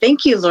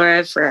Thank you,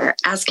 Laura, for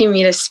asking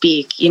me to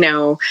speak.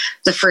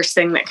 The first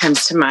thing that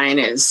comes to mind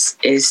is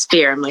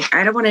fear. I'm like,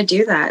 I don't want to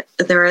do that.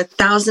 There are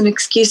 1,000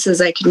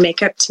 excuses I can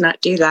make up to not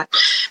do that.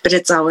 But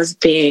it's always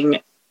being,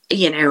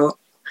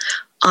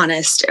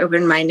 honest,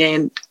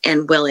 open-minded,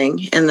 and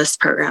willing in this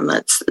program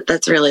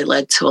that's really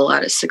led to a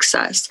lot of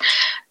success,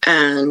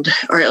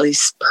 or at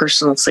least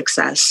personal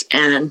success.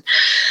 And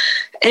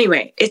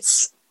anyway,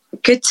 it's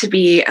good to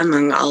be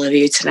among all of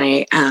you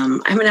tonight.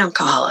 I'm an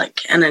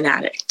alcoholic and an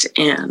addict,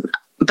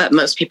 but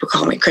most people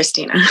call me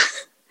Christina.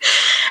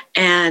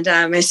 And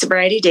my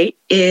sobriety date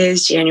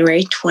is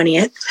January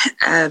 20th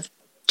of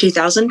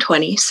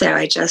 2020. So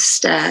I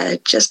just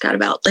got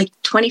about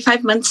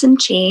 25 months and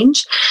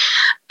change.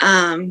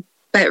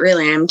 But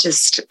really, I'm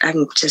just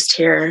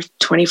here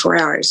 24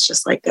 hours,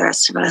 just like the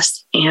rest of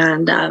us.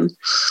 And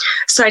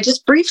so I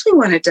just briefly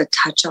wanted to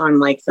touch on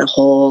the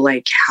whole,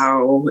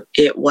 how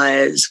it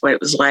was, what it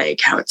was like,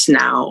 how it's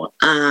now,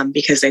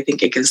 because I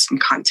think it gives some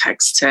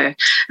context to,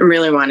 I'm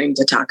really wanting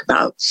to talk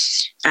about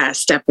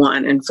step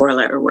 1 and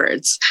 4-letter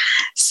words.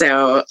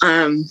 So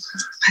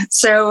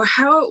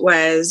how it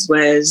was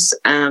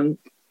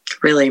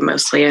really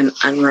mostly an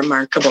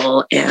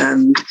unremarkable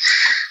and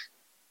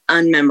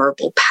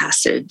unmemorable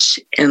passage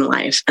in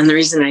life. And the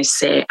reason I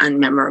say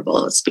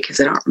unmemorable is because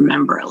I don't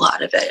remember a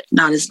lot of it,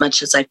 not as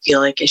much as I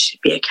feel like I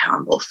should be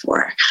accountable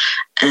for.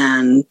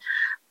 And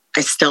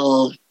I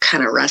still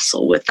kind of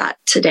wrestle with that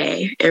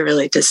today. It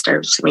really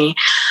disturbs me.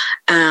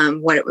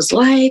 What it was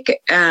like,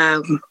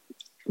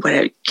 what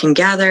I can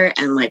gather,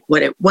 and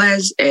what it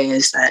was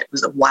is that it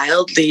was a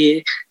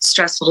wildly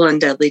stressful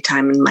and deadly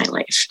time in my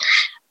life.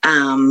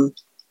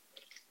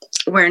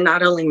 Where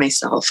not only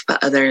myself,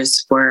 but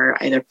others were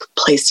either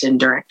placed in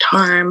direct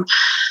harm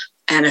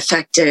and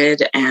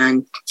affected.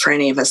 And for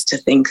any of us to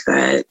think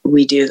that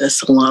we do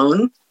this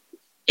alone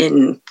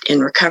in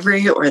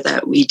recovery, or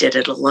that we did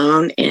it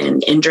alone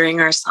in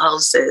injuring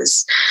ourselves,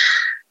 is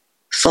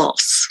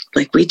false.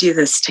 We do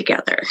this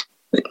together.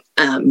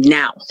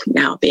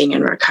 Now being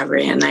in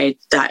recovery, and I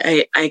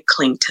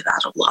cling to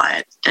that a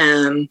lot.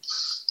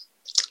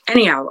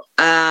 Anyhow,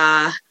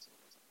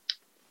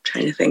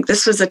 trying to think.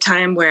 This was a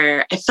time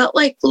where I felt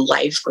like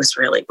life was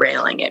really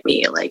railing at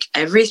me.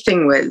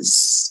 Everything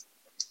was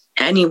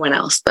anyone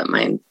else but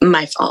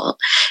my fault.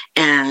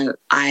 And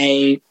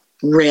I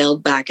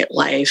railed back at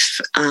life,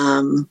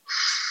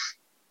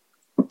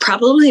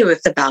 probably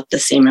with about the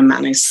same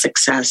amount of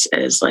success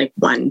as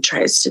one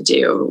tries to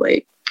do,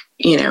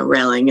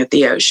 railing at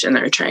the ocean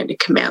or trying to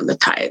command the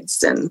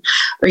tides. I'm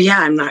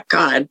not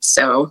God.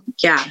 So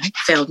I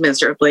failed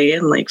miserably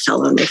and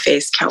fell on my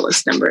face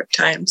countless number of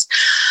times.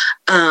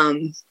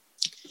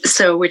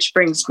 So which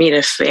brings me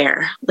to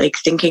fear,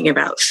 thinking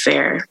about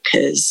fear,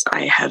 because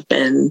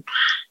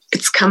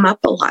it's come up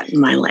a lot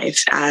in my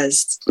life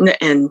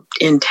and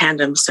in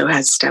tandem. So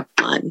has step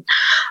 1.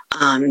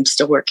 I'm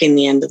still working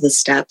the end of the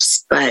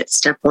steps, but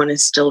step 1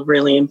 is still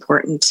really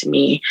important to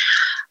me.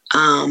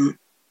 And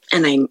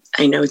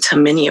I know to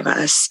many of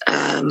us,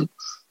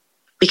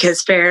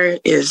 because fear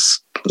is,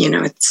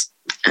 it's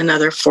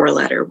another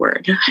 4-letter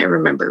word. I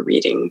remember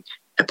reading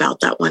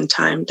about that one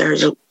time.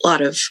 There's a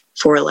lot of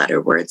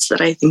 4-letter words that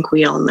I think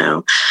we all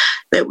know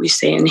that we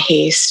say in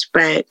haste,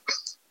 but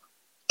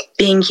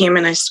being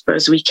human, I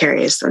suppose we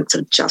carry a sense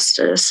of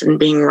justice and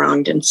being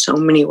wronged in so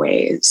many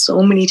ways,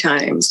 so many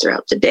times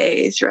throughout the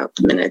day, throughout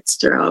the minutes,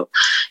 throughout,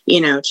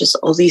 just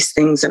all these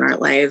things in our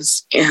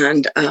lives.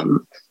 And,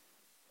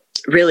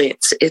 really,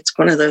 it's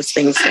one of those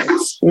things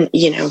that's,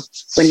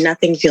 when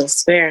nothing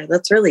feels fair,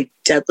 that's really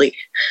deadly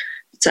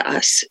to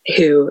us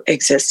who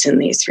exist in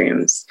these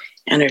rooms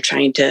and are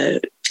trying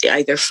to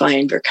either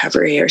find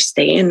recovery or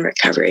stay in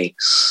recovery.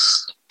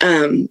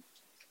 And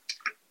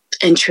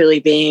truly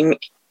being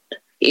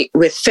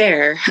with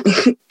fair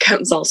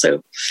comes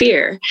also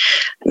fear,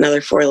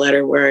 another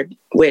 4-letter word,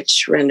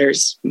 which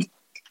renders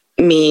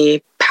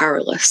me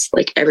powerless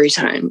every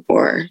time,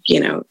 or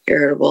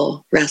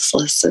irritable,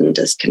 restless, and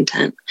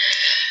discontent.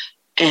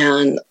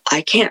 And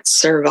I can't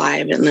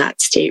survive in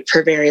that state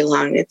for very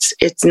long.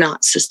 It's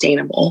not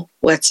sustainable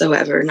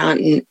whatsoever, not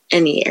in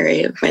any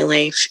area of my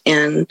life.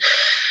 And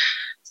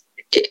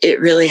it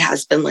really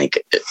has been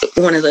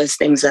one of those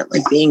things that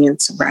being in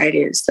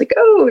sobriety is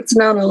it's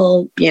not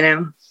all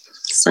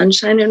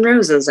sunshine and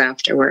roses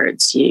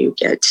afterwards. You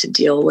get to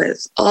deal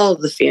with all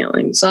the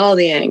feelings, all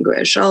the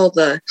anguish, all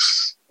the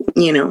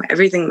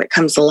everything that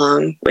comes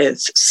along with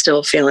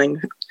still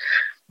feeling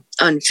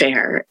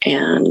unfair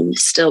and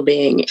still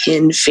being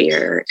in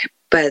fear.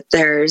 But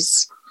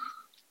there's,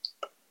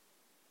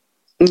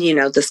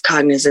 this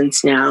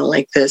cognizance now,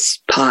 this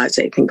pause,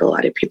 I think a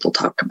lot of people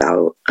talk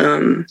about,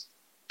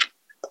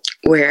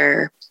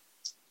 where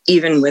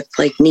even with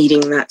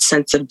needing that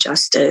sense of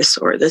justice,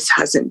 or this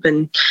hasn't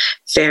been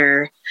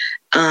fair,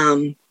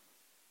 in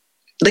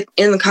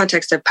the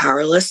context of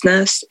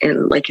powerlessness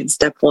and in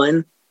step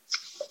 1,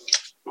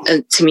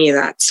 to me,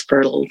 that's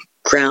fertile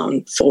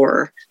ground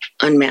for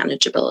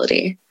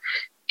unmanageability.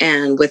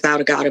 And without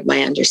a God of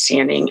my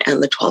understanding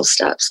and the 12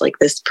 steps,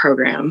 this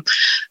program,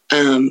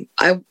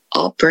 I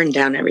I'll burn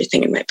down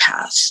everything in my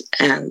path.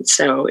 And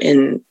so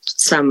in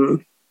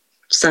some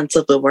sense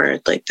of the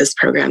word, like, this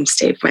program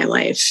saved my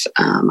life.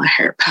 My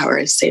higher power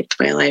has saved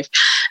my life,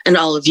 and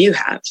all of you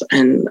have.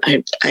 And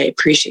I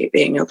appreciate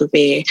being able to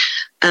be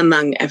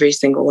among every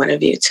single one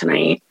of you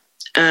tonight.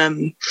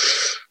 And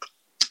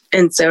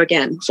so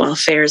again, while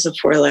fair is a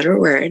 4-letter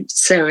word,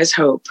 so is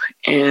hope,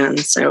 and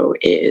so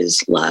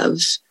is love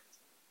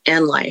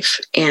and life.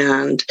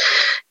 And,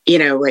 you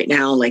know, right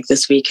now, like,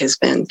 this week has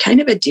been kind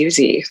of a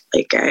doozy.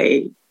 Like,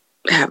 I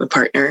have a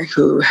partner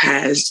who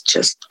has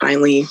just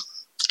finally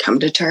come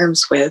to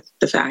terms with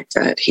the fact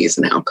that he's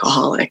an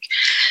alcoholic.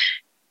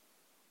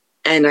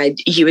 And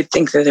you would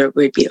think that there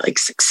would be like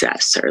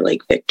success or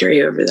like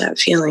victory over that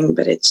feeling,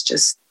 but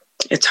it's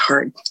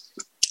hard.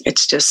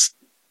 It's just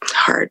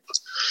hard.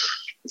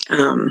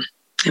 I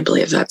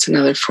believe that's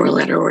another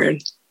 4-letter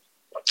word.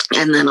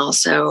 And then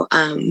also,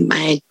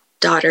 my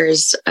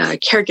daughter's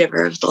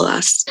caregiver of the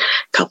last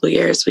couple of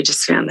years, we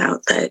just found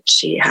out that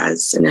she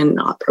has an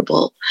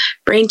inoperable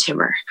brain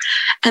tumor.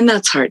 And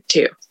that's hard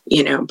too,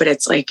 you know, but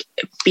it's like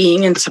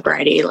being in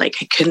sobriety, like,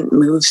 I couldn't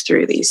move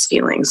through these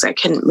feelings. I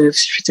couldn't move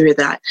through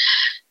that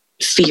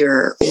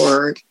fear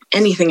or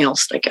anything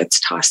else that gets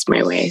tossed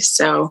my way.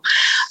 So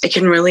I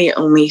can really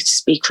only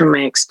speak from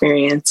my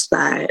experience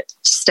that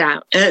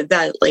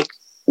like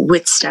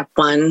with step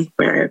 1,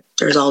 where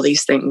there's all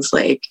these things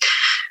like,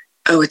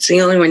 oh, it's the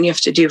only one you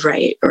have to do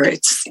right. Or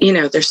it's, you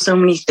know, there's so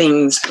many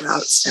things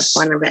about step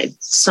 1. But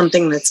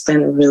something that's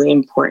been really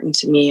important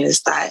to me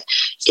is that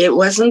it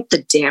wasn't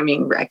the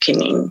damning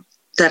reckoning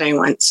that I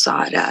once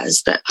saw it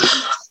as, that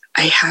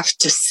I have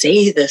to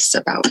say this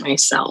about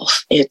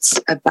myself. It's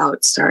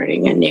about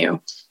starting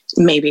anew,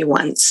 maybe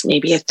once,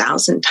 maybe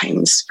 1,000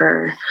 times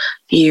for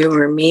you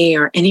or me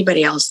or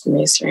anybody else in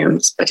these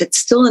rooms, but it's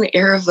still an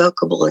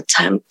irrevocable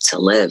attempt to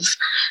live.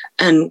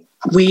 And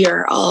we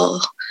are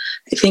all,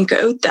 I think,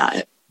 owed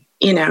that,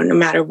 you know, no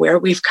matter where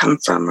we've come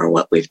from or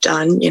what we've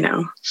done, you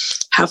know,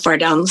 how far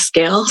down the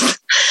scale.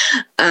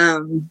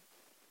 And,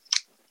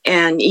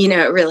 you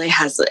know, it really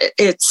has,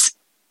 it's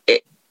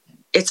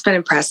been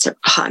impressed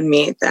upon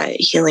me that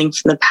healing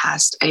from the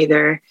past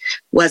either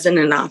wasn't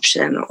an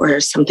option or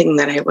something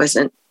that I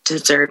wasn't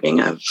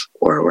deserving of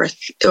or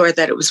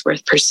that it was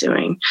worth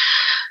pursuing.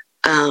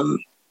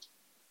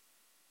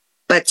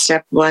 But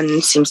step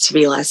 1 seems to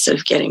be less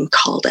of getting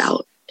called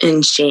out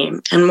in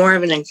shame and more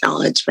of an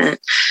acknowledgement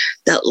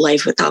that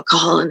life with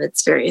alcohol in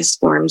its various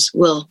forms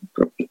will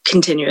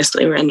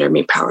continuously render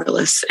me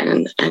powerless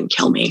and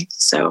kill me.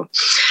 So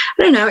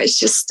I don't know. It's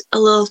just a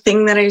little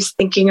thing that I was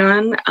thinking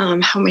on.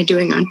 How am I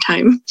doing on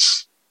time?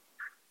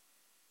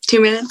 2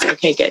 minutes?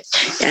 Okay, good.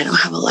 Yeah, I don't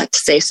have a lot to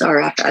say, so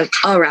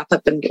I'll wrap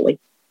up in like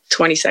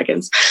 20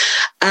 seconds.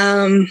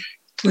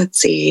 Let's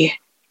see.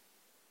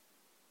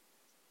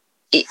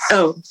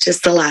 Oh,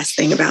 just the last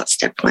thing about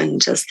step 1,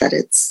 just that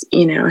it's,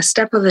 you know, a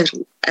step of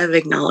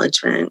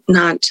acknowledgement,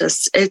 not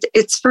just,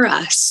 it's for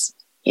us,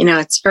 you know,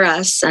 it's for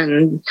us.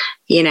 And,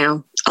 you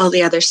know, all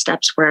the other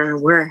steps where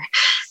we're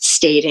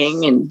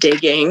stating and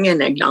digging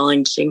and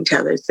acknowledging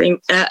to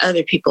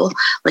other people,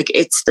 like,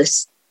 it's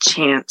this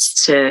chance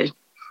to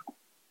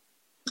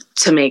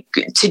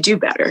do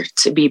better,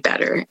 to be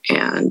better.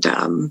 And,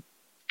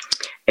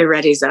 it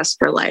readies us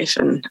for life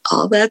and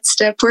all that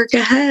step work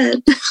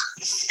ahead.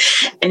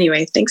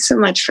 Anyway, thanks so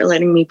much for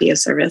letting me be of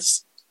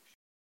service.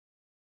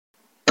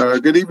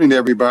 Good evening,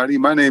 everybody.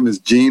 My name is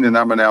Gene, and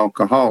I'm an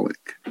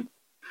alcoholic.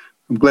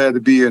 I'm glad to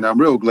be here, and I'm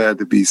real glad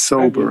to be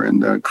sober.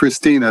 And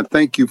Christina,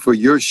 thank you for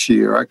your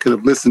share. I could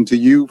have listened to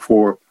you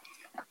for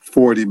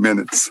 40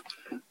 minutes.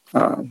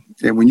 And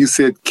when you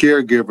said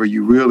caregiver,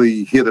 you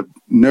really hit a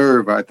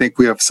nerve. I think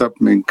we have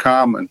something in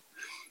common.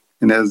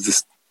 And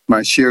as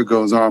my share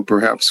goes on,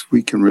 perhaps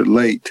we can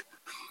relate.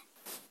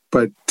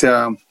 But,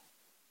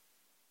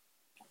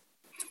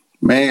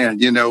 man,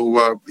 you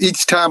know,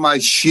 each time I'm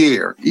asked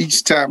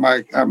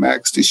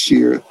to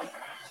share,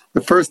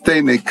 the first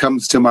thing that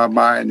comes to my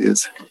mind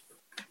is,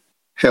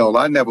 hell,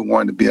 I never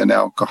wanted to be an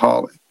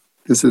alcoholic.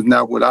 This is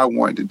not what I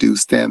wanted to do,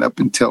 stand up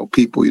and tell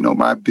people, you know,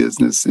 my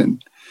business,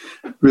 and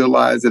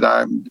realize that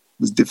I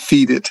was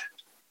defeated,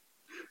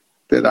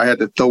 that I had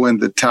to throw in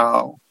the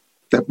towel,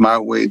 that my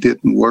way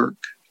didn't work.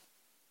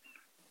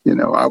 You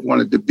know, I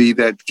wanted to be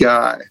that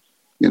guy.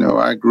 You know,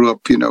 I grew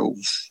up, you know,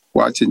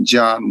 watching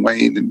John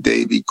Wayne and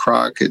Davy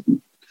Crockett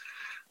and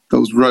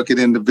those rugged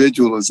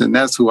individuals, and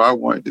that's who I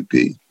wanted to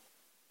be.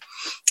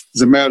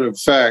 As a matter of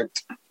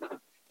fact,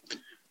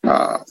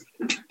 I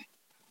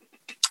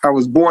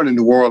was born in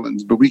New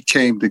Orleans, but we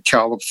came to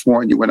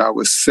California when I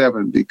was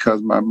 7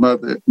 because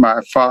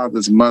my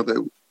father's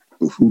mother,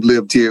 who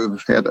lived here,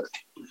 had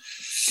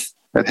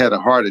a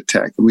heart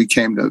attack, and we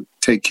came to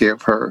take care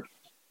of her.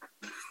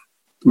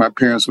 My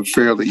parents were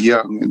fairly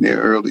young, in their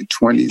early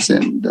 20s,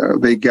 and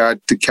they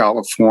got to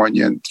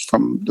California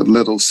from the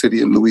little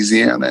city in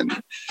Louisiana.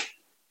 And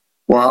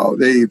wow,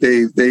 they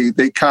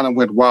kind of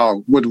went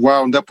wild. What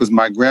wound up was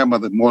my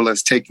grandmother more or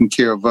less taking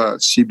care of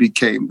us. She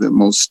became the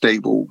most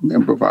stable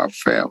member of our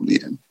family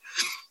and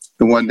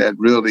the one that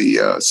really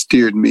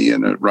steered me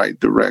in the right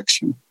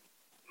direction.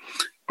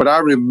 But I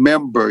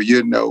remember,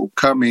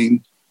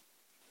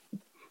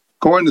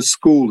 going to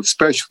school,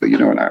 especially,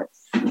 and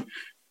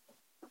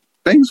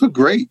things were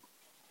great.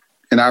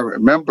 And I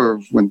remember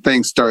when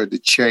things started to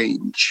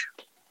change.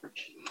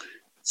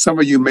 Some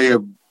of you may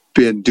have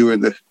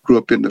grew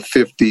up in the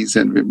 50s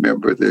and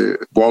remember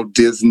the Walt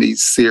Disney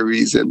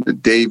series and the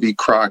Davy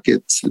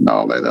Crockett's and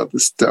all that other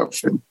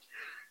stuff. And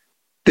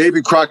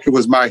Davy Crockett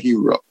was my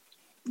hero.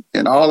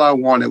 And all I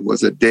wanted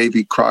was a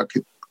Davy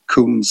Crockett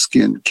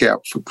coonskin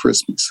cap for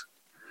Christmas.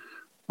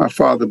 My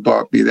father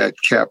bought me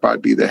that cap.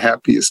 I'd be the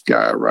happiest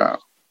guy around.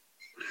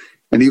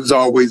 And he was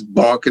always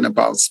barking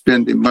about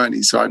spending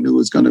money, so I knew it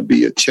was going to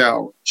be a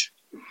challenge.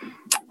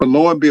 But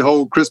lo and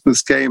behold,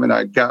 Christmas came and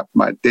I got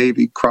my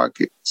Davy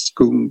Crockett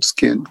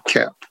coonskin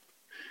cap.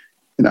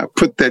 And I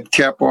put that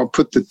cap on,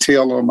 put the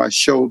tail on my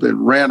shoulder,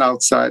 and ran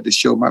outside to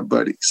show my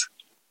buddies.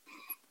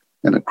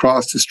 And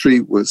across the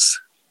street was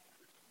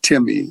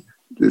Timmy,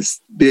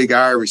 this big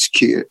Irish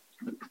kid.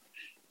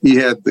 He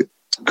had the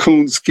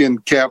coonskin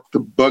cap, the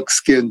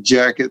buckskin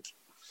jacket,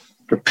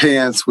 the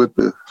pants with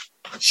the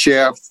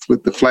shafts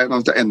with the flat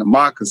ones, and the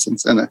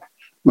moccasins, and a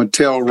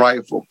Mattel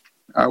rifle.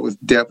 I was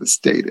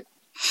devastated.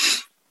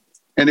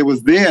 And it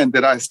was then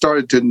that I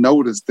started to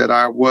notice that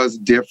I was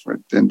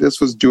different. And this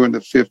was during the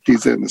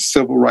 50s and the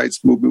civil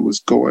rights movement was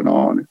going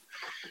on.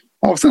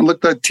 All of a sudden I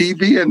looked at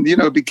TV and,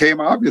 it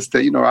became obvious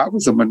that, I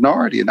was a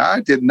minority and I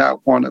did not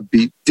want to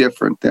be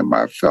different than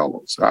my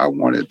fellows. I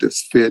wanted to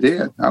fit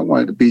in. I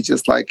wanted to be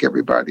just like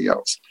everybody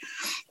else.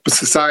 But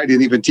society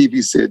and even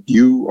TV said,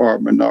 you are a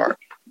minority.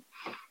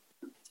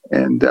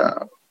 And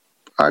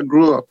I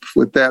grew up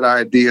with that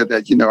idea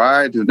that,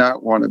 I do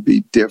not want to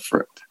be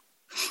different.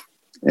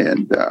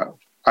 And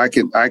I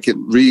can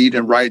read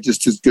and write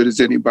just as good as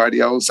anybody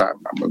else.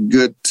 I'm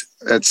good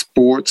at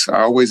sports.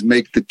 I always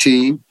make the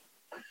team.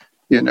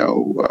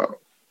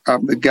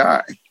 I'm the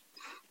guy.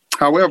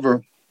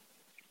 However,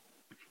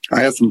 I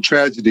had some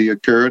tragedy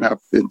occur,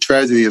 and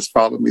tragedy has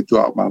followed me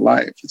throughout my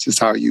life. It's just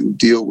how you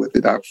deal with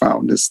it. I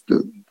found this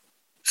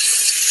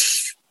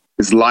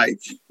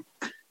life.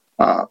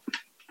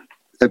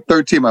 At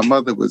 13, my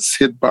mother was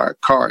hit by a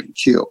car and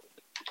killed.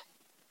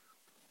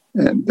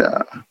 And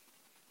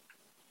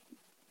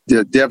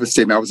it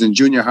devastated me. I was in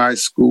junior high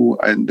school,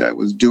 and it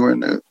was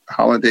during the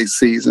holiday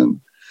season.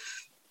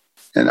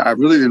 And I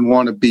really didn't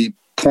want to be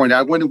pointed.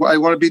 I want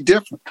to be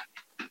different.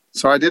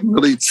 So I didn't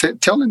really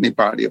tell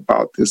anybody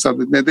about this.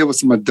 Other than there were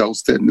some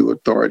adults that knew,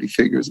 authority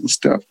figures and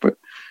stuff, but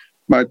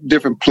my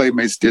different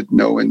playmates didn't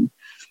know. And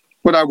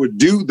what I would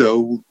do,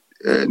 though,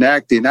 in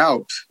acting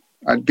out,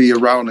 I'd be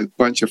around a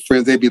bunch of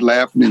friends. They'd be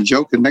laughing and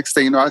joking. Next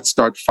thing you know, I'd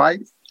start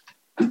fighting.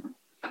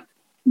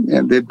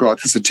 And they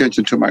brought this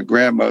attention to my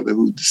grandmother,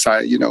 who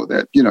decided,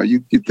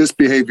 this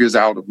behavior is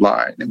out of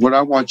line. And what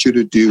I want you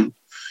to do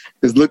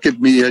is look at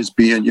me as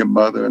being your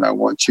mother, and I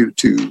want you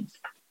to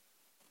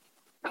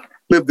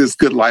live this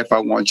good life I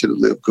want you to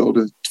live. Go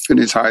to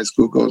finish high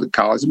school, go to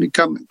college, and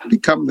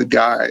become the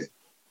guy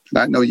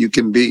that I know you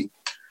can be.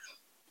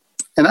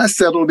 And I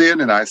settled in,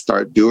 and I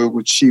started doing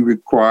what she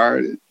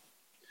required.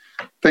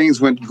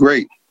 Things went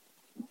great.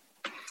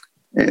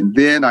 And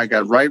then I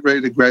got right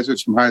ready to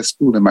graduate from high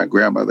school, and my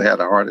grandmother had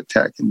a heart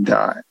attack and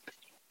died.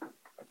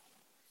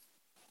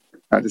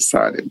 I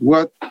decided,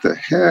 what the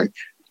heck?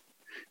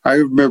 I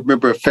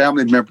remember a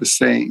family member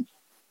saying,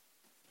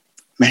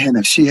 man,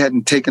 if she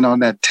hadn't taken on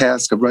that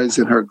task of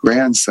raising her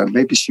grandson,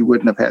 maybe she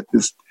wouldn't have had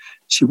this,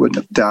 she wouldn't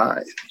have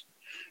died.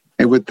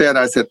 And with that,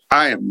 I said,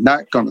 I am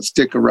not going to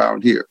stick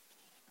around here.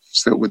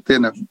 So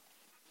within a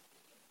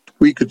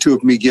week or two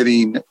of me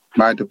getting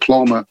my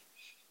diploma,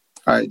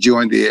 I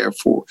joined the Air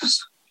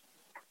Force.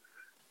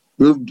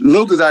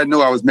 Little did I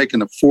know I was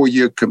making a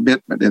 4-year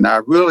commitment, and I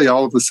really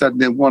all of a sudden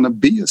didn't want to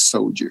be a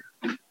soldier.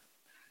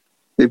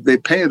 They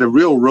painted a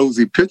real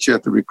rosy picture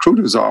at the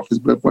recruiter's office,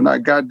 but when I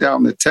got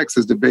down to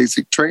Texas, the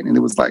basic training,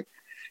 it was like,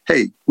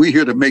 hey, we're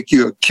here to make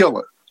you a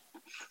killer.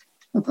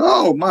 I thought,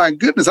 oh, my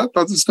goodness, I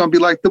thought this was going to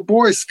be like the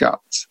Boy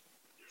Scouts.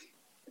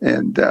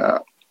 And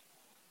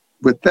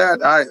with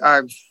that,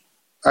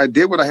 I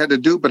did what I had to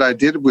do, but I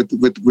did it with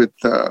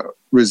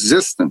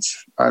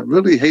resistance. I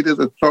really hated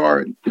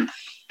authority.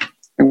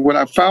 And what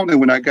I found, and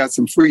when I got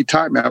some free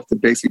time after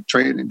basic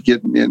training and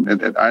getting in,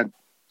 and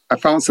I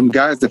found some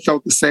guys that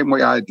felt the same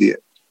way I did.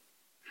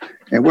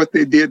 And what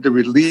they did to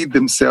relieve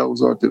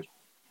themselves or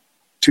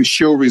to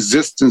show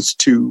resistance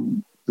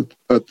to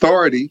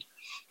authority,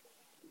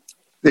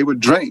 they would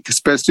drink,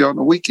 especially on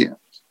the weekends.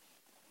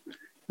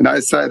 And I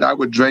decided I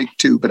would drink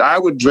too, but I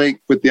would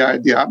drink with the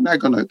idea I'm not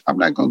gonna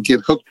get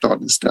hooked on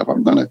this stuff.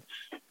 I'm gonna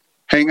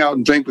hang out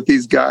and drink with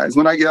these guys.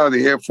 When I get out of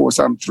the Air Force,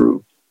 I'm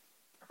through.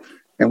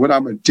 And what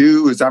I'm gonna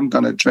do is I'm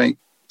gonna drink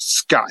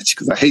scotch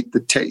because I hate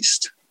the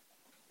taste.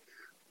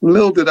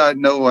 Little did I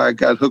know I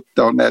got hooked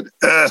on that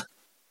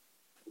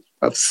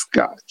of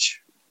scotch.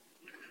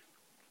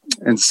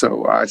 And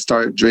so I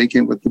started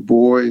drinking with the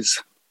boys.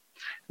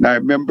 And I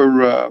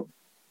remember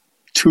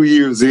 2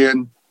 years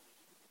in,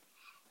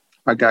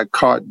 I got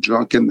caught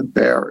drunk in the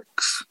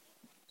barracks.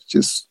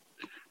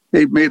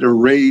 They made a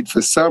raid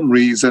for some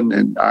reason,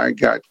 and I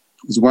got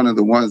was one of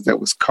the ones that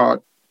was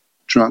caught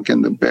drunk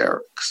in the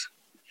barracks.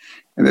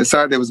 And they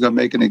decided they was going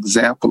to make an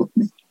example of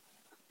me.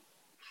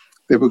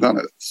 They were going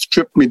to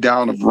strip me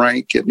down of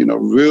rank and,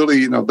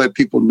 really, let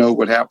people know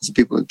what happens to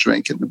people that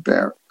drink in the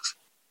barracks.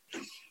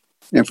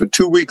 And for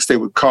 2 weeks, they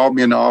would call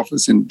me in the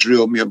office and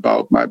drill me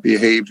about my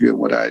behavior and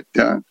what I had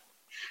done.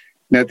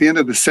 And at the end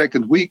of the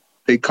second week,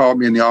 they called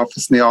me in the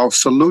office and they all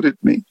saluted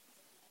me.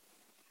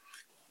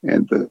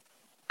 And the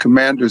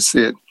commander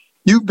said,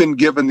 "You've been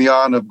given the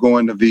honor of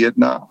going to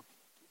Vietnam."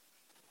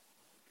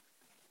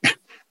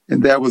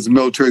 And that was the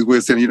military way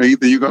of saying,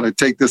 either you're going to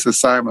take this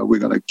assignment or we're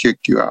going to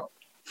kick you out.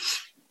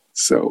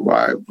 So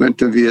I went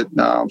to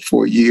Vietnam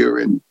for a year.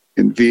 And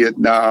in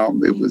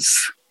Vietnam,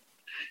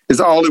 it's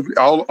all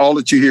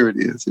that you hear it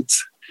is.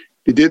 If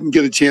you didn't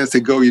get a chance to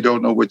go, you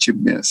don't know what you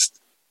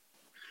missed.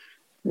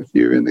 If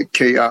you're in the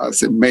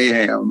chaos and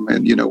mayhem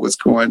and what's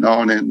going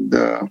on in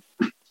the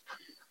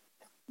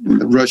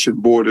Russian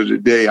border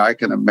today, I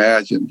can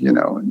imagine, and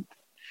it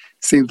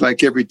seems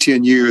like every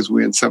 10 years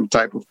we're in some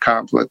type of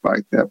conflict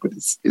like that, but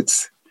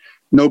it's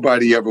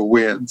nobody ever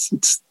wins.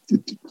 It's a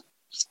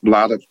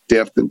lot of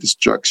death and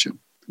destruction,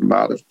 a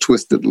lot of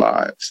twisted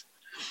lives.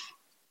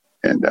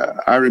 And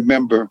I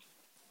remember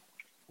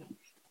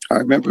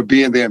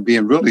being there and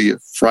being really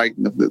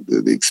frightened of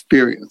the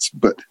experience.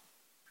 But I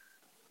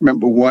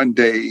remember one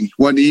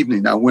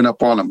evening, I went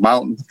up on a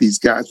mountain with these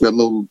guys. We had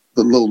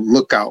the little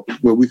lookout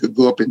where we could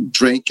go up and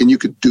drink, and you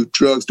could do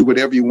drugs, do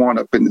whatever you want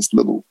up in this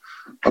little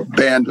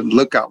abandoned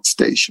lookout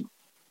station.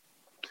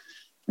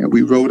 And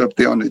we rode up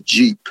there on a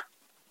Jeep.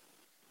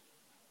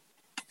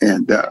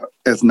 And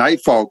as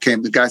nightfall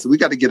came, the guy said, "We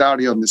got to get out of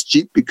here on this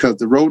Jeep because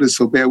the road is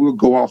so bad, we'll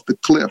go off the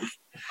cliff."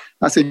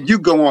 I said, "You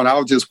go on,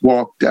 I'll just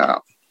walk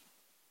down."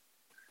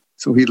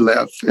 So he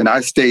left, and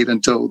I stayed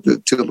until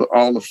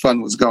all the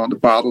fun was gone. The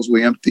bottles were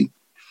empty.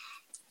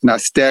 And I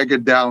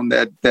staggered down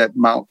that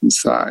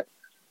mountainside.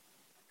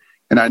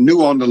 And I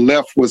knew on the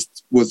left was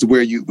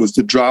where was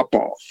the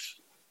drop-off.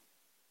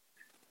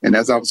 And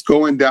as I was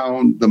going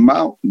down the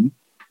mountain,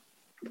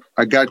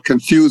 I got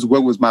confused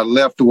what was my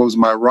left and what was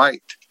my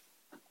right.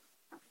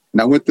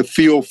 And I went to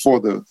feel for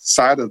the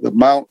side of the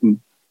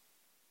mountain,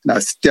 and I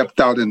stepped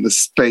out into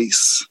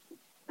space.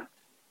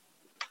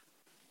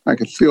 I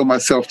could feel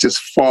myself just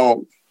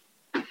fall.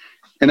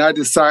 And I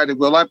decided,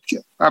 well,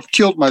 I've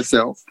killed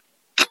myself.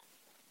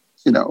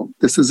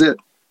 This is it.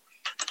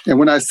 And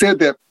when I said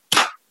that,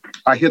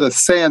 I hit a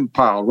sand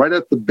pile right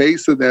at the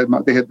base of that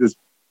mountain. They had this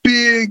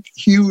big,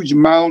 huge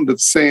mound of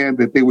sand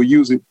that they were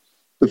using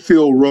to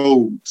fill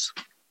roads.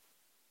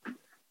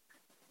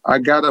 I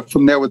got up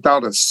from there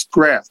without a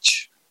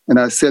scratch. And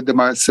I said to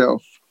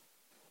myself,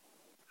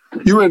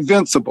 "You're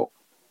invincible.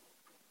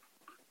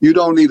 You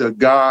don't need a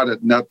God or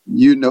nothing.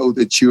 You know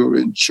that you're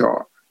in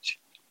charge."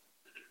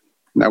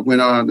 And I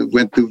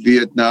went through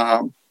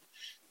Vietnam,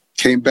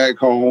 came back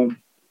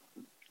home,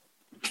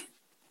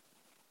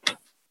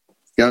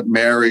 got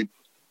married,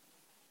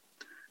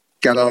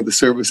 got out of the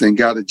service and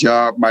got a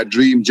job, my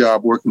dream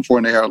job, working for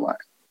an airline.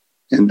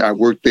 And I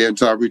worked there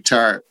until I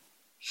retired.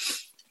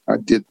 I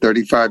did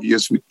 35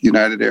 years with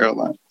United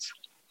Airlines.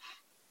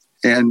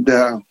 And,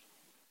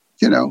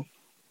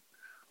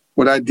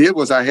 what I did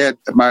was I had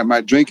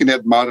my drinking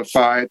had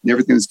modified and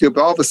everything was good.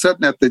 But all of a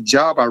sudden at the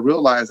job, I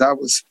realized I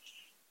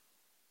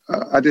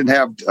didn't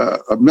have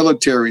a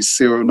military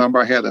serial number.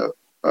 I had a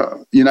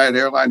United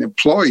Airlines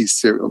employee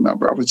serial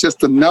number. I was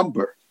just a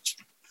number.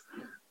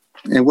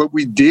 And what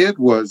we did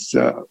was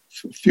a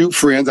few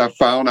friends I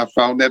found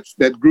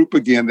that group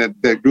again,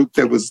 that group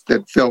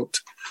that felt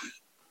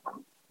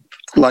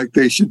like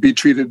they should be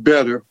treated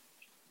better.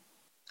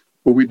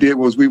 What we did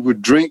was we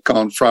would drink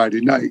on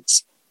Friday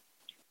nights.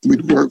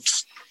 We'd work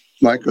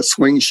like a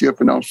swing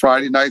shift, and on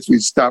Friday nights,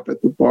 we'd stop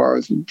at the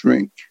bars and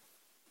drink.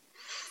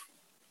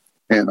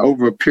 And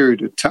over a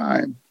period of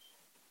time,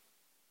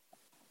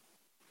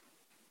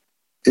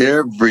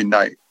 every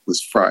night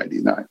was Friday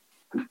night.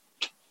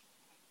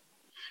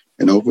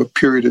 And over a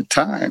period of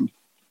time,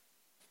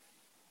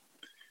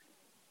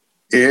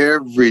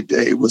 every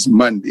day was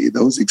Monday,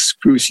 those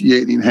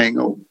excruciating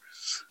hangovers.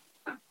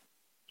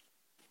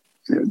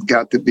 And it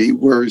got to be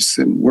worse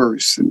and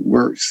worse and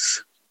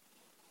worse.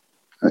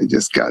 I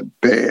just got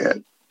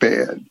bad.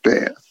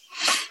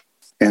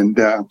 And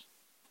I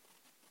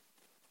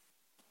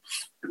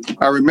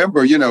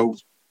remember,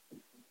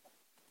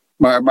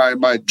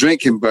 my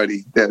drinking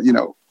buddy that,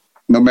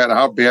 no matter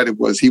how bad it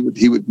was,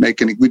 we'd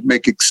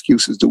make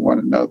excuses to one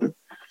another.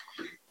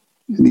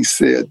 And he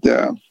said,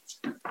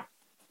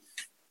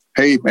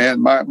 "Hey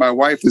man, my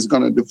wife is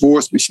going to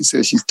divorce me. She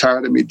says she's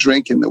tired of me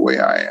drinking the way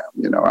I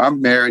am.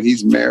 I'm married,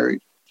 he's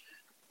married.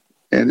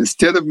 And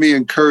instead of me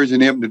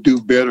encouraging him to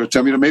do better,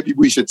 tell me, maybe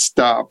we should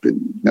stop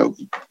and,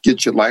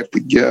 get your life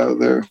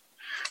together.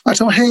 I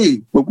told him,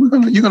 hey, what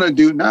you're going to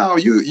do now,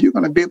 you're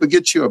going to be able to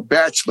get you a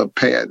bachelor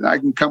pad. And I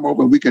can come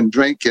over and we can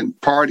drink and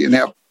party and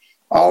have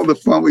all the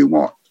fun we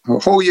want.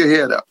 Hold your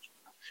head up.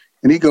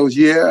 And he goes,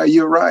 yeah,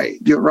 you're right.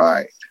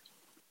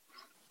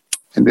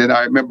 And then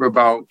I remember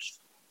about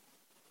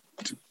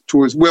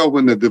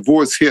when the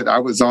divorce hit, I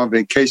was on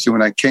vacation.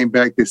 When I came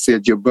back, they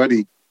said, your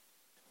buddy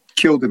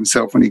killed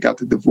himself when he got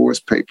the divorce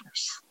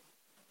papers.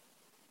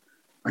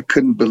 I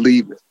couldn't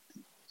believe it.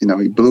 You know,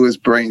 he blew his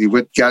brain. He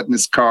got in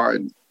his car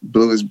and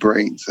blew his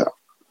brains out.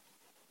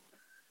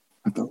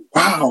 I thought,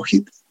 wow,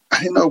 I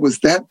didn't know it was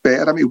that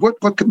bad. I mean, what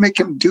could make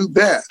him do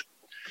that?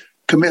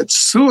 Commit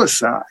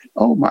suicide.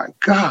 Oh my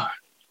God.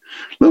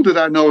 Little did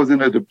I know I was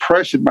in a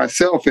depression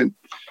myself, and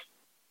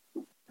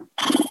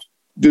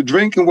the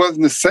drinking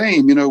wasn't the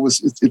same. You know,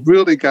 it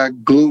really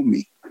got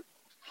gloomy.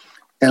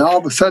 And all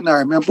of a sudden I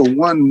remember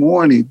one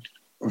morning,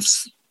 or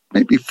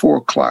maybe 4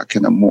 o'clock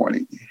in the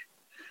morning,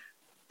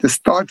 this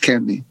thought came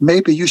to me,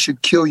 maybe you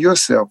should kill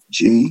yourself,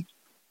 G.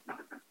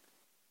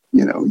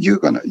 You know, you're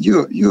gonna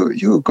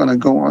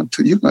go on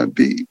to, you're gonna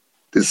be,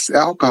 this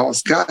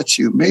alcohol's got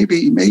you. Maybe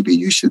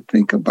you should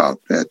think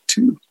about that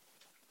too.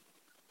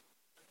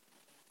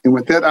 And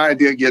with that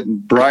idea getting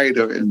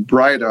brighter and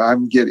brighter,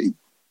 I'm getting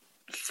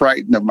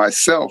frightened of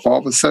myself. All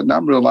of a sudden,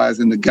 I'm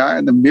realizing the guy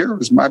in the mirror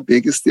is my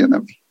biggest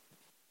enemy.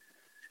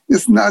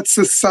 It's not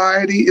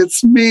society,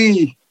 it's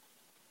me.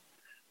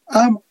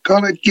 I'm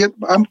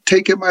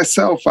taking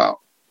myself out.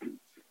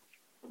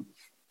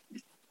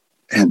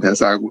 And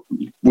as I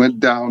went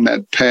down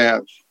that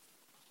path,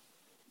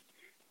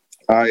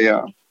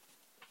 I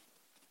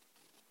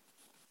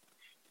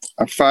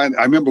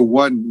remember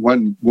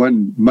one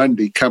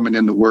Monday coming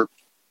into work,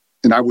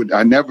 and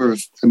I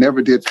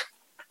never did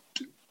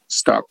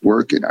stop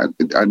working.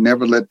 I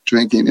never let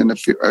drinking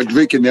interfere.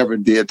 Drinking never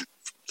did,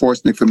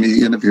 fortunately for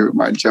me, interfere with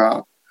my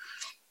job.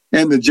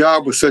 And the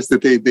job was such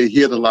that they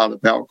hid a lot of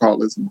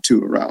alcoholism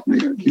too around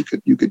there. You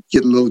could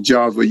get little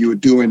jobs where you were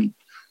doing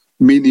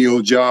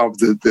menial jobs,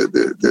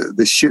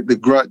 the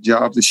grunt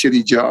jobs, the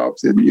shitty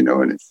jobs, and you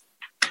know, and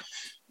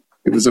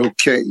it was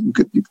okay. You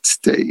could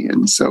stay.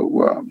 And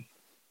so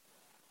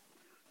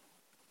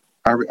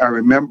I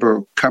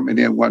remember coming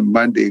in one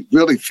Monday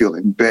really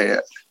feeling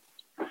bad.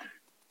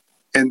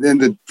 And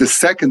then the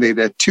second day,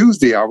 that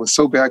Tuesday, I was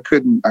so bad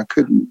I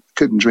couldn't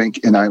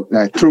drink, and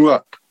I threw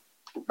up.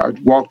 I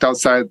walked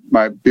outside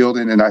my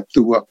building and I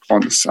threw up on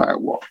the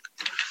sidewalk.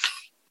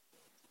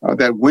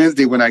 That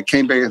Wednesday, when I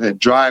came back, I had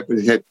dry, but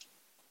it had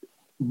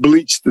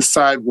bleached the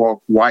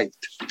sidewalk white.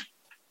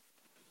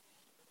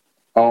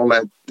 All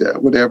that,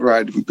 whatever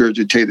I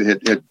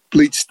regurgitated had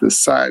bleached the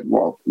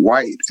sidewalk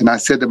white. And I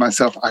said to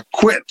myself, I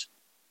quit.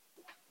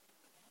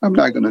 I'm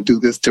not going to do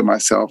this to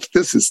myself.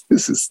 This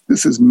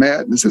is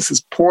madness. This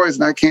is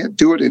poison. I can't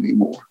do it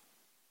anymore.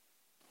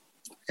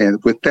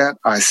 And with that,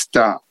 I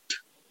stopped.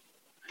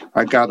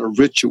 I got a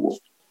ritual.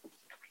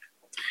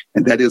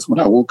 And that is when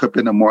I woke up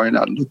in the morning,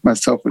 I look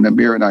myself in the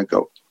mirror and I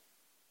go,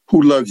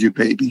 who loves you,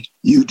 baby?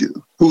 You do.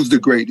 Who's the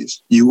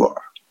greatest? You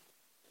are.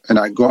 And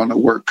I go on to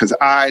work because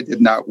I did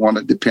not want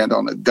to depend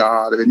on a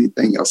God or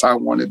anything else. I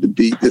wanted to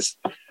be this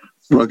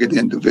rugged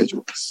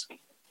individualist.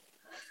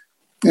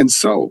 And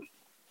so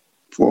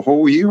for a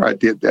whole year, I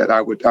did that.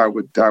 I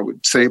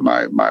would say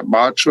my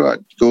mantra.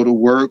 I'd go to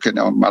work, and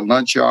on my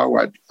lunch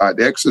hour,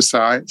 I'd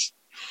exercise.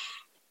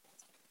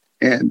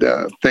 And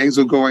things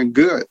were going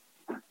good.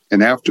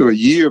 And after a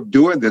year of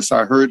doing this,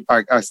 I heard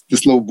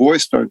this little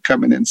voice started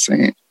coming in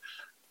saying,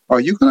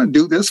 are you going to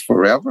do this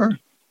forever?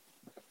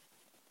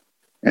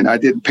 And I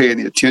didn't pay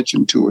any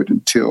attention to it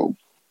until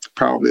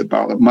probably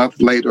about a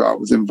month later. I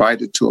was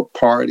invited to a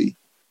party.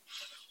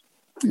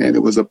 And it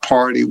was a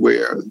party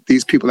where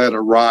these people had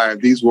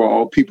arrived. These were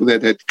all people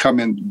that had come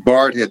in.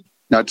 BART had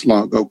not too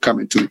long ago come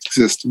into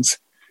existence.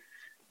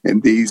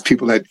 And these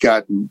people had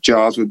gotten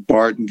jobs with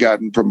BART and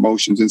gotten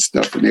promotions and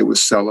stuff, and they were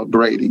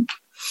celebrating.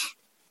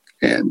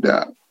 And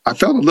I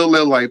felt a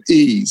little at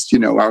ease. You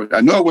know,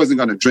 I knew I wasn't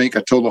going to drink.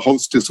 I told the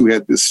hostess, who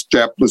had this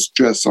strapless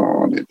dress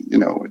on, and, you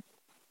know,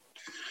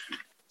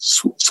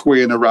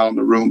 swaying around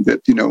the room,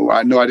 that, you know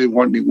I didn't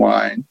want any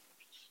wine.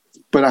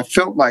 But I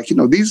felt like, you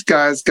know, these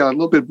guys got a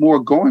little bit more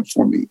going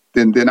for me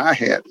than I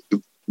had.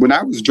 When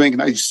I was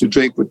drinking, I used to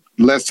drink with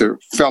lesser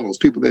fellows,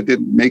 people that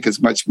didn't make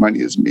as much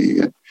money as me.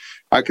 And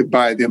I could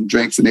buy them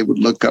drinks and they would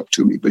look up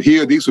to me. But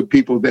here, these were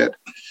people that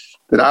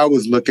I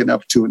was looking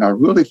up to, and I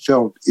really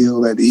felt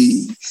ill at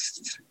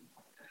ease.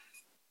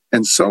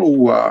 And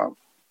so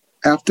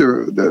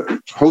after the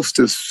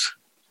hostess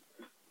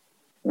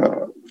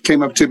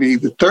came up to me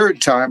the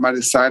third time, I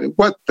decided,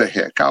 what the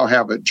heck, I'll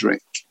have a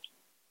drink.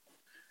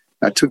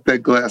 I took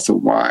that glass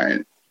of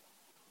wine,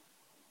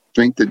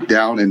 drank it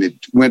down, and it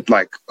went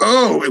like,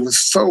 oh, it was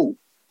so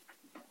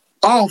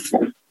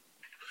awful.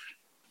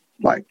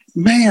 Like,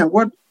 man,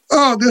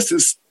 this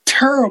is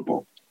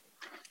terrible.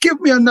 Give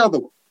me another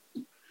one.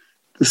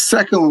 The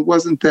second one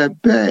wasn't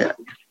that bad.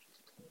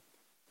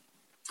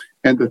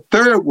 And the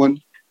third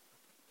one,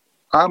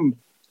 I'm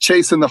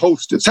chasing the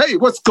hostess. Hey,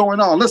 what's going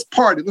on? Let's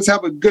party. Let's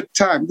have a good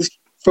time.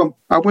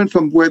 I went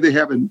from where they're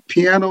having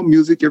piano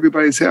music,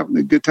 everybody's having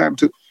a good time,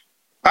 to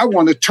I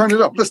want to turn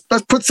it up. Let's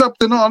put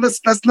something on.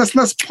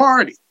 Let's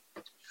party.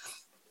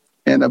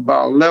 And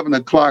about 11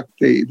 o'clock,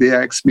 they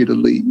asked me to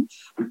leave.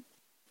 You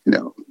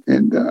know,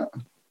 and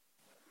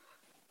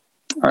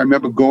I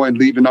remember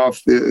leaving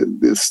off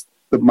this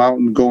the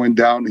mountain going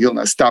down the hill, and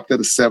I stopped at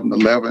a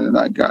 7-Eleven and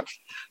I got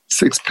a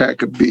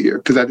 6-pack of beer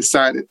because I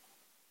decided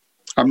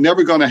I'm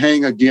never going to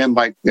hang again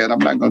like that. I'm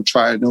not going to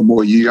try it no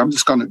more year. I'm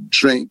just going to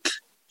drink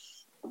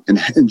and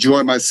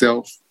enjoy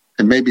myself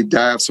and maybe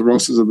die of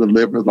cirrhosis of the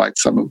liver like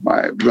some of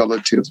my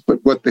relatives.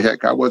 But what the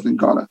heck, I wasn't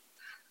going to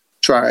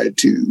try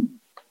to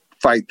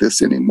fight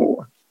this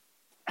anymore.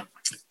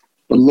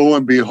 But lo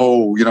and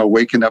behold, you know,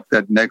 waking up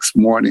that next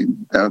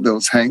morning,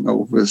 those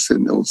hangovers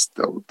and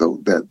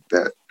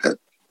that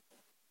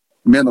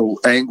mental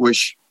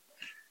anguish,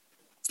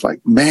 it's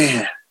like,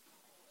 man,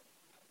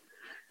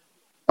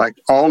 like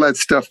all that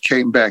stuff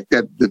came back.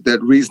 That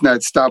reason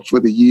I'd stopped for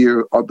the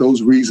year, or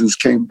those reasons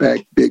came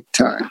back big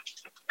time.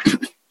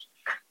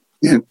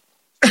 And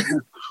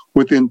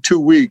within 2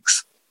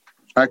 weeks,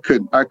 I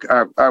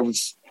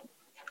was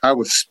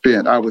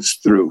spent. I was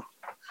through.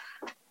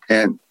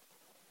 And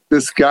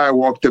this guy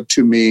walked up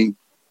to me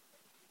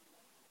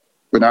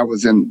when I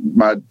was in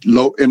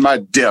my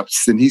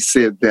depths, and he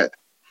said that,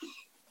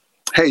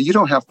 "Hey, you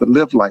don't have to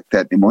live like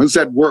that anymore." It was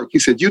at work. He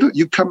said,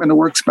 "You come into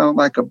work smelling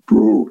like a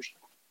brewery."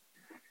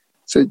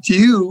 He said,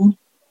 "You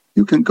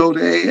can go to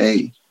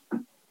AA,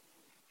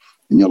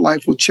 and your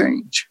life will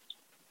change."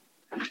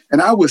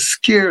 And I was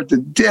scared to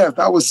death.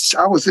 I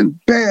was in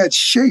bad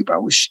shape.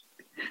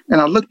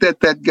 And I looked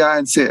at that guy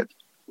and said,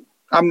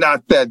 "I'm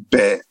not that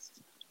bad."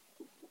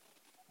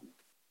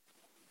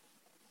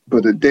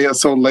 But a day or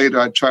so later,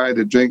 I tried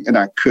to drink and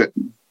I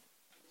couldn't.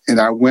 And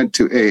I went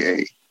to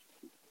AA.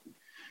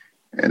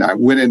 And I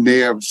went in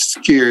there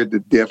scared to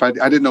death. I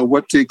didn't know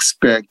what to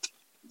expect.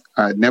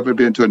 I'd never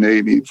been to an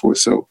AA meeting before.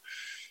 So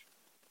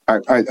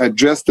I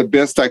dressed the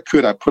best I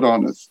could. I put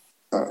on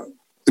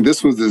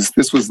this was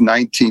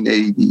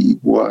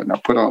 1981. I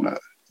put on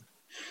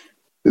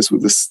this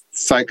was the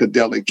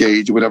psychedelic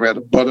age, whatever. I had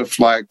a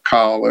butterfly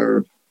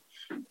collar,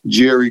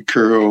 jerry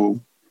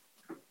curl,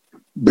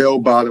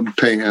 bell-bottom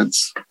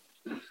pants,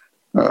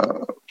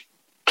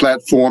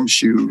 platform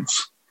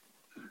shoes.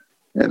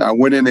 And I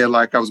went in there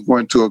like I was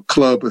going to a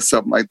club or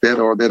something like that,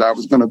 or that I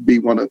was going to be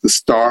one of the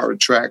star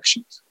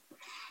attractions.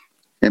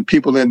 And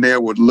people in there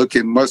were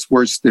looking much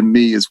worse than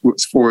me as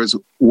far as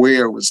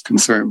wear was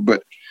concerned.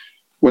 But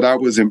what I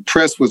was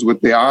impressed was with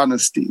their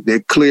honesty,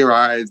 their clear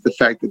eyes, the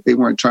fact that they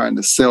weren't trying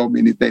to sell me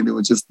anything. They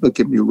were just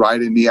looking me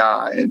right in the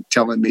eye and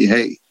telling me,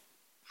 "Hey,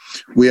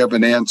 we have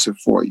an answer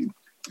for you."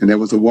 And there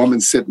was a woman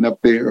sitting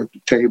up there at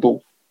the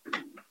table.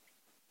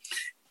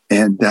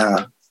 And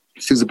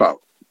she was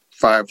about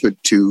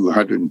 5'2",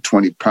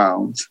 120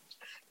 pounds.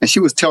 And she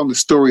was telling the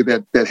story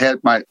that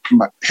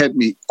had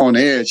me on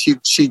edge.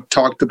 She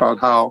talked about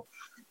how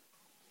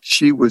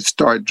she would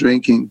start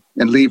drinking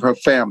and leave her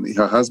family,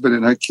 her husband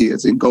and her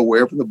kids, and go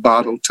wherever the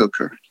bottle took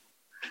her.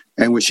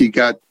 And when she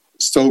got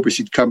sober,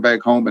 she'd come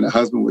back home and her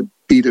husband would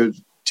beat her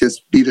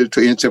to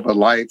an inch of her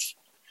life.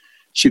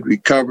 She'd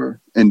recover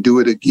and do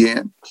it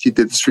again. She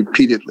did this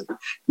repeatedly.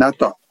 And I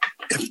thought,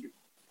 if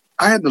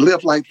I had to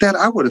live like that,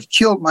 I would have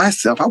killed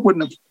myself. I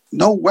wouldn't have,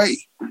 no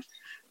way.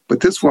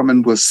 But this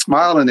woman was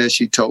smiling as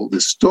she told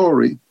this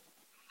story.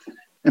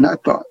 And I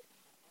thought,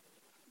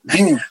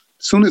 man, as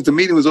soon as the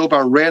meeting was over,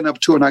 I ran up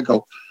to her and I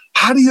go,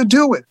 "How do you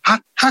do it?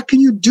 How can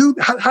you do,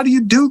 how do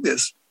you do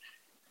this?"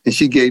 And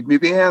she gave me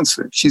the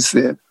answer. She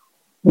said,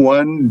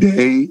 "One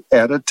day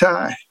at a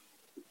time."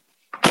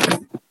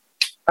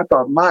 I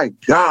thought, my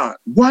God,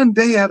 one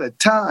day at a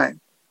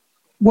time.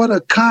 What a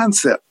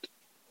concept.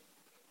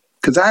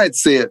 Because I had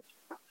said,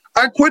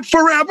 I quit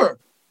forever.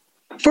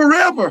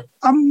 Forever.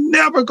 I'm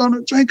never going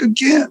to drink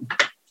again.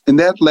 And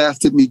that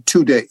lasted me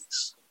 2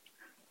 days.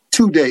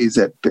 2 days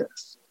at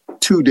best.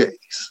 2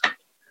 days.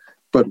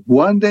 But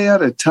one day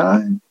at a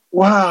time,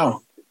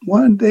 wow,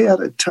 one day at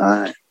a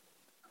time.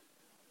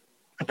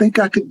 I think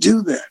I could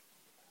do that.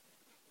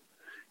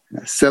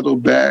 And I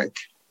settled back.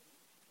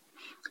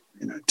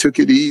 And I took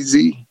it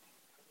easy.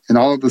 And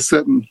all of a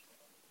sudden,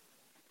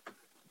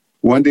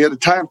 one day at a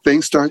time,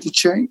 things started to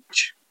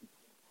change.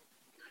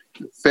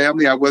 The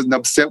family, I wasn't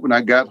upset when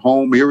I got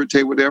home,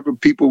 irritated, whatever.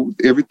 People,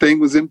 everything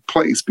was in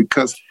place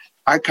because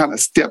I kind of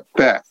stepped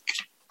back.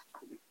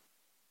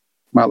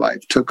 My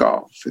life took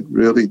off. It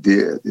really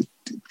did. It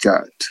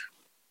got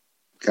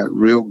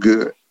real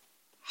good.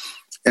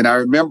 And I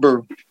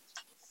remember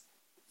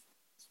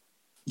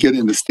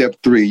getting to step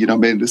 3,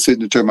 made a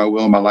decision to turn my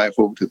will and my life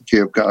over to the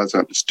care of God as I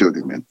understood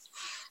him and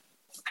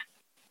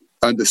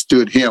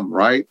understood him,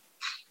 right?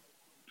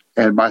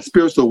 And my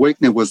spiritual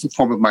awakening was in the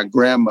form of my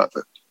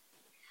grandmother.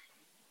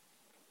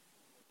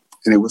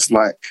 And it was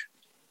like,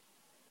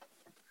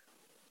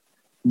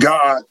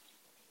 God,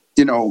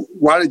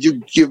 why did you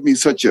give me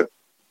such a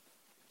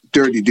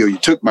dirty deal? You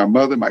took my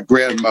mother, my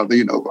grandmother,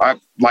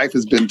 life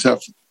has been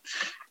tough.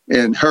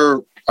 And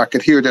I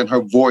could hear it in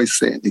her voice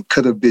saying, it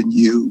could have been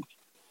you.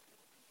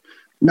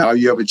 Now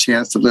you have a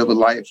chance to live a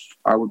life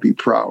I would be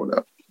proud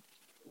of.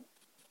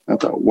 I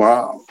thought,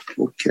 wow,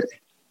 okay.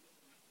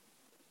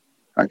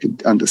 I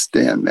could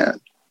understand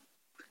that.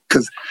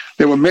 Because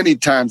there were many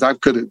times I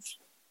could have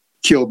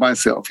killed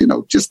myself.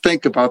 Just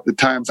think about the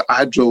times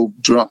I drove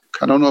drunk.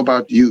 I don't know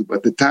about you,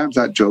 but the times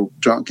I drove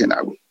drunk and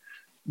I would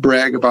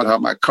brag about how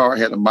my car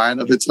had a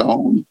mind of its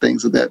own,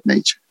 things of that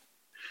nature.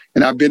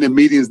 And I've been in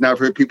meetings and I've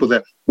heard people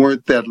that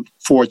weren't that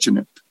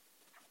fortunate.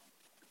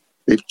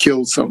 They've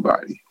killed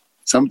somebody.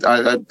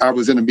 I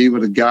was in a meeting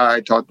with a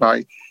guy talked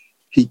about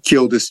he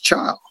killed his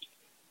child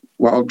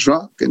while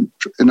drunk in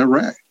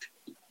Iraq.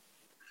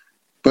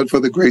 But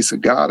for the grace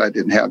of God, I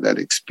didn't have that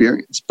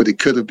experience, but it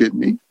could have been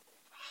me.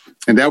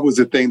 And that was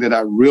the thing that I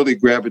really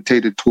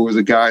gravitated towards.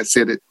 A guy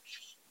said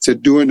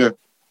during the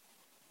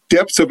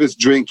depths of his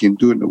drinking,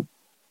 during the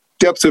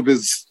depths of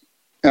his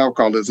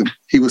alcoholism,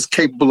 he was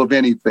capable of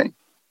anything.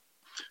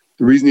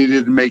 The reason he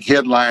didn't make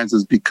headlines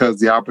is because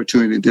the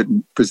opportunity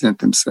didn't present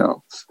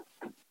themselves.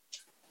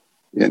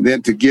 And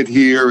then to get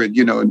here and,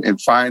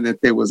 and find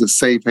that there was a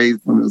safe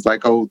haven, it was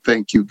like, oh,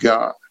 thank you,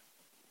 God.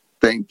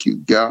 Thank you,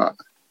 God.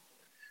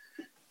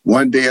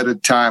 One day at a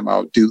time,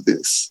 I'll do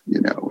this,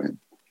 and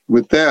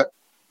with that,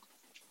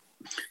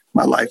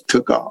 my life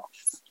took off.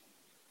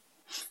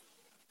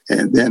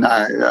 And then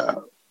I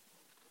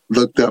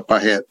looked up, I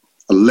had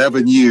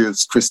 11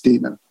 years,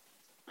 Christina,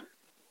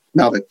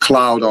 not a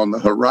cloud on the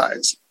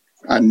horizon.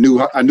 I knew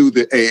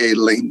the AA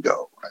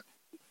lingo.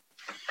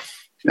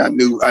 I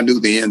knew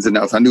the ins and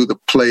outs. I knew the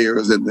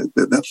players and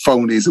the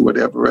phonies or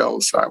whatever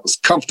else. I was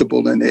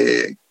comfortable in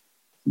AA,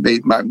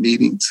 made my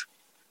meetings.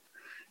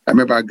 I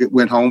remember I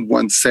went home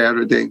one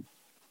Saturday,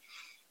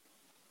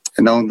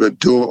 and on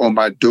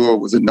my door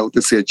was a note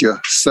that said, "Your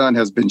son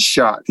has been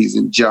shot. He's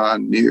in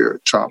John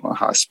Muir Trauma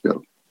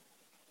Hospital."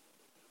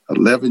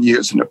 11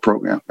 years in the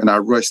program, and I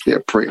rushed there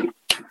praying,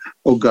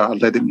 "Oh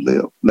God, let him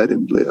live. Let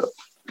him live."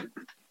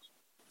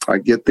 I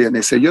get there and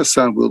they say, "Your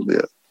son will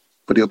live,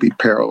 but he'll be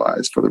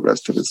paralyzed for the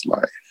rest of his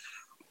life."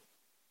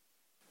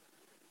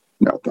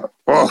 And I thought,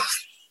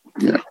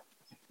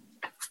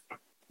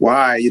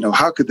 why?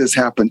 How could this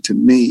happen to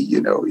me?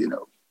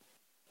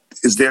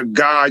 Is there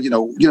God?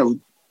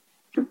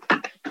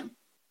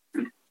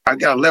 I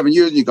got 11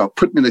 years. You're gonna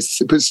put me in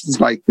a position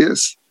like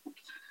this,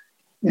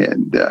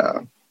 and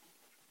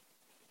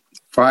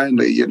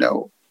finally,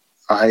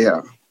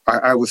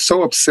 I was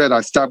so upset.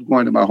 I stopped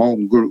going to my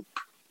home group.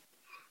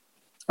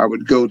 I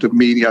would go to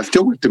meetings. I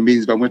still went to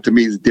meetings, but I went to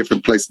meetings in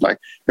different places. Like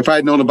if I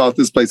had known about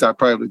this place, I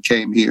probably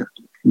came here,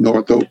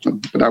 North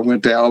Oakland. But I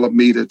went to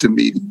Alameda to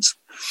meetings.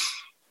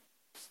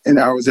 And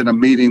I was in a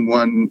meeting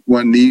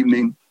one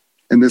evening,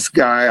 and this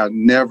guy, I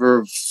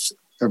never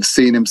have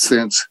seen him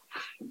since.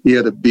 He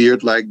had a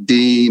beard like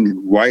Dean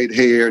and white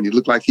hair, and he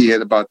looked like he had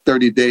about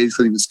 30 days,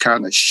 so he was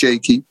kind of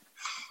shaky.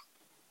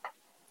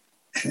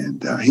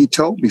 And he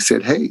told me, he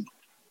said, "Hey,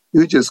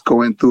 you're just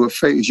going through a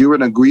phase. You're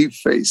in a grief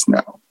phase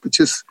now, but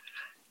just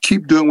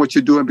keep doing what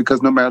you're doing,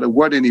 because no matter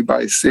what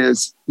anybody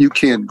says, you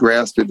can't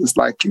grasp it. It's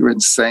like you're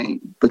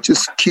insane, but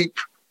just keep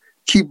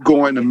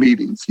going to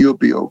meetings. You'll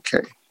be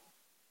okay."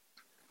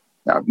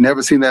 Now, I've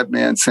never seen that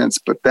man since,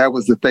 but that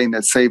was the thing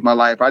that saved my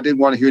life. I didn't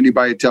want to hear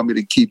anybody tell me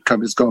to keep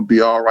coming. It's going to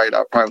be all right.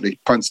 I probably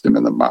punched him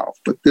in the mouth.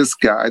 But this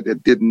guy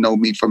that didn't know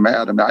me from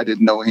Adam, I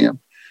didn't know him,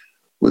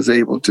 was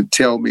able to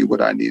tell me what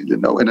I needed to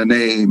know in an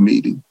AA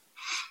meeting.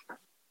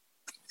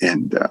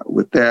 And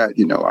with that,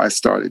 I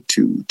started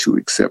to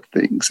accept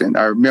things. And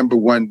I remember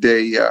one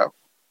day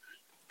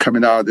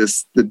coming out of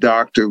the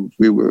doctor,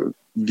 we were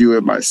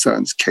viewing my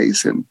son's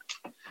case, and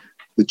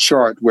the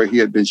chart where he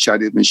had been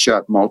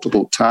shot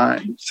multiple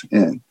times.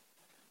 And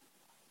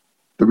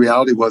the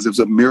reality was, it was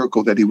a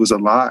miracle that he was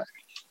alive,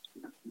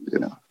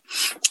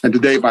 And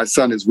today my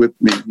son is with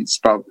me. He's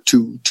about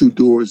two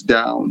doors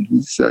down.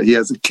 He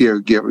has a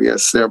caregiver. He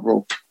has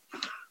several.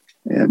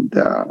 And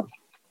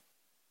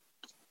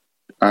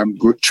I'm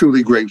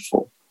truly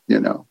grateful,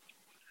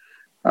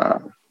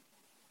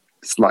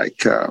 It's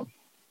like a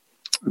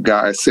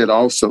guy said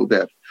also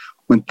that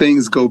when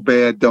things go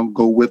bad, don't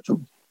go with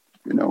them,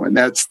 and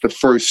that's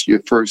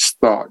your first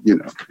thought,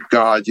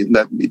 God, you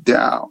let me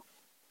down.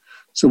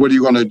 So what are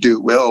you going to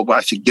do? Well, I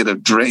should get a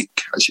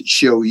drink. I should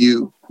show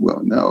you.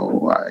 Well,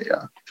 no, I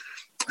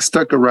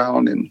stuck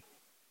around and,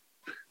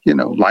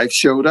 life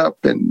showed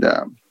up. And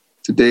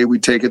today we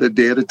take it a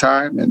day at a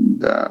time.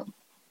 And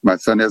my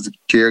son has a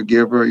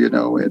caregiver,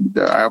 and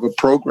I have a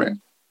program.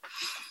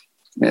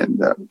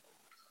 And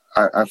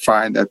I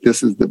find that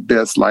this is the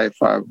best life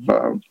I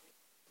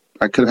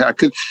could,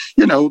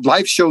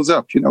 life shows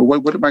up,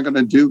 what am I going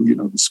to do?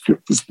 The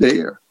script is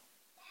there.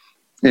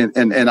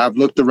 And I've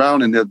looked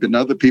around, and there have been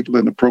other people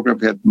in the program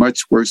who had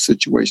much worse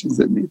situations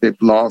than me.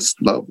 They've lost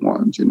loved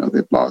ones,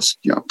 they've lost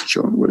young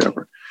children,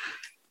 whatever.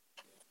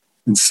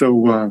 And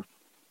so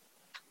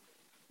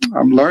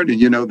I'm learning,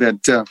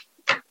 that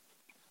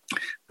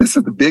this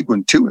is the big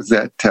one too, is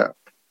that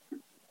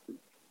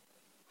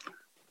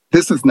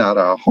this is not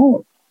our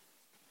home.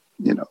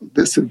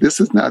 This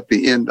is not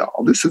the end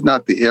all. This is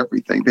not the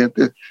everything.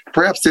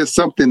 Perhaps there's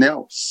something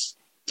else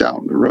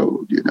down the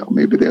road.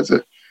 Maybe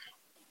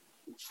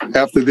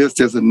after this,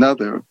 there's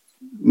another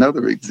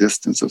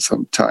existence of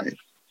some type.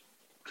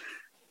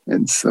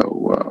 And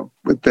so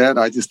with that,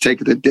 I just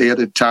take it a day at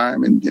a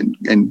time and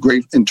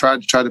try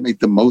to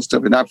make the most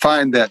of it. And I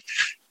find that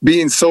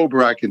being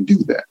sober, I can do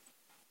that.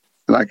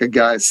 Like a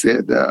guy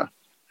said,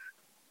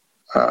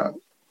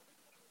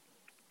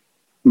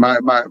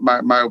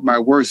 my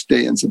worst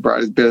day in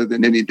sobriety is better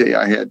than any day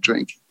I had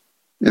drinking.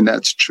 And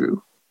that's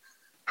true.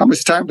 How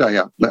much time do I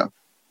have left?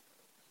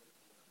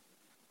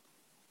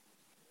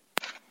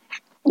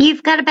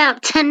 You've got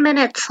about 10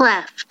 minutes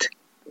left.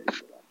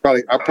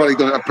 I'm probably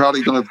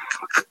gonna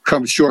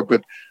come short,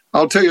 but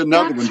I'll tell you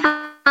another That's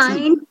one.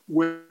 fine.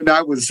 When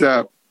I was,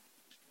 I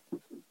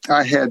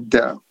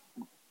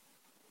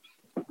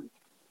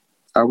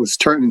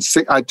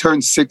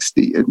turned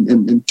 60,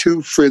 and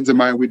two friends of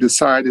mine, we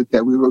decided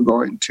that we were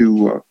going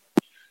to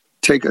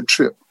take a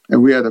trip.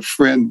 And we had a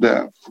friend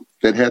that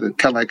had a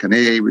kind of like an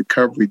AA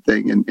recovery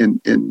thing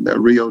in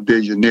Rio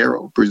de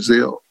Janeiro,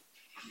 Brazil.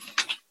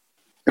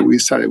 And we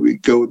decided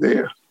we'd go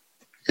there.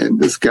 And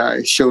this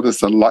guy showed us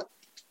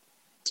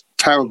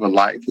time of a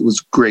life. It was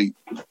great.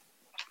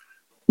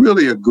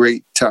 Really a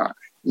great time,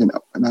 And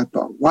I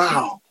thought,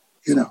 wow,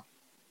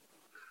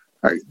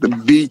 Right, the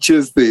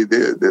beaches, the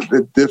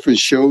different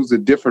shows, the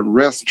different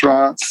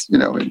restaurants,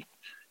 and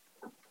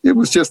it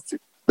was just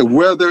the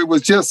weather. It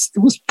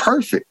was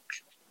perfect,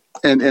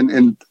 and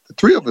the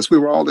three of us, we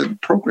were all in the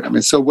program.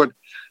 And so what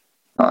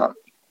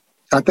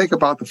I think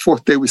about the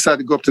fourth day, we decided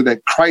to go up to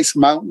that Christ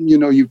Mountain.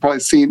 You've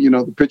probably seen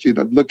the picture,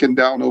 looking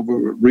down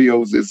over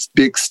Rio's this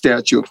big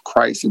statue of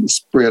Christ and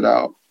spread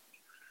out.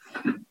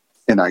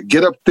 And I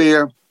get up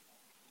there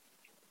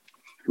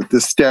with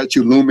this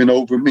statue looming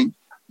over me.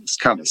 It's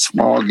kind of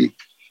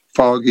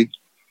foggy.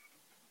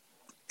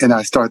 And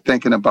I start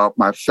thinking about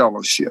my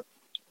fellowship.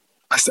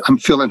 I'm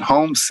feeling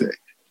homesick.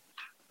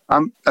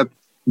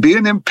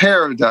 Being in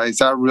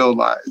paradise, I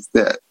realized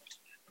that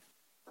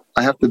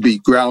I have to be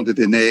grounded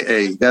in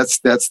AA.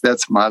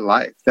 That's my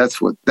life.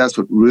 That's what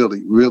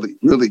really, really,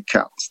 really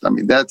counts. I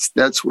mean,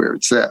 that's where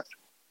it's at.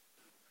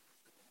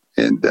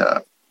 And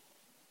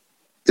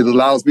it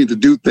allows me to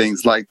do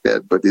things like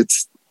that, but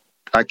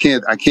I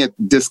can't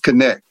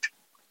disconnect.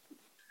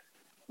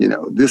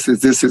 This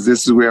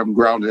is where I'm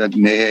grounded at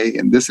in AA,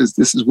 and this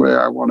is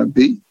where I want to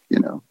be.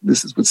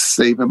 This is what's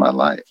saving my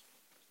life.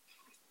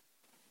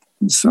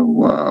 And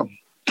so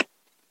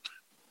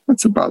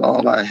that's about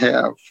all I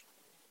have.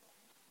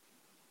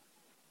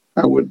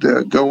 I would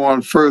go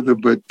on further,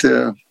 but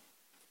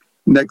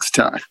next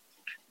time.